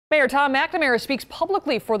Mayor Tom McNamara speaks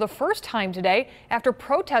publicly for the first time today after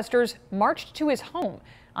protesters marched to his home.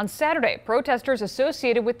 On Saturday, protesters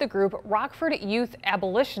associated with the group Rockford Youth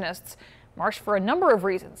Abolitionists marched for a number of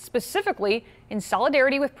reasons, specifically in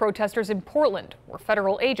solidarity with protesters in Portland, where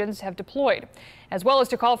federal agents have deployed, as well as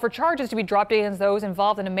to call for charges to be dropped against those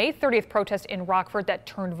involved in a May 30th protest in Rockford that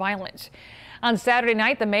turned violent. On Saturday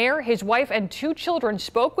night, the mayor, his wife, and 2 children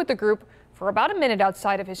spoke with the group for about a minute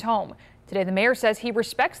outside of his home. Today, the mayor says he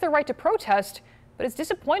respects their right to protest, but is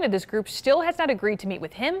disappointed this group still has not agreed to meet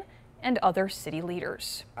with him and other city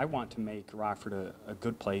leaders. I want to make Rockford a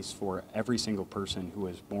good place for every single person who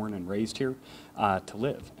is born and raised here to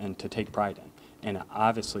live and to take pride in. And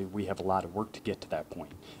obviously, we have a lot of work to get to that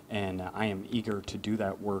point. And I am eager to do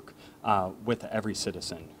that work with every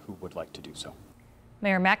citizen who would like to do so.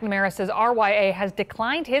 Mayor McNamara says RYA has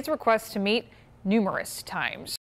declined his request to meet numerous times.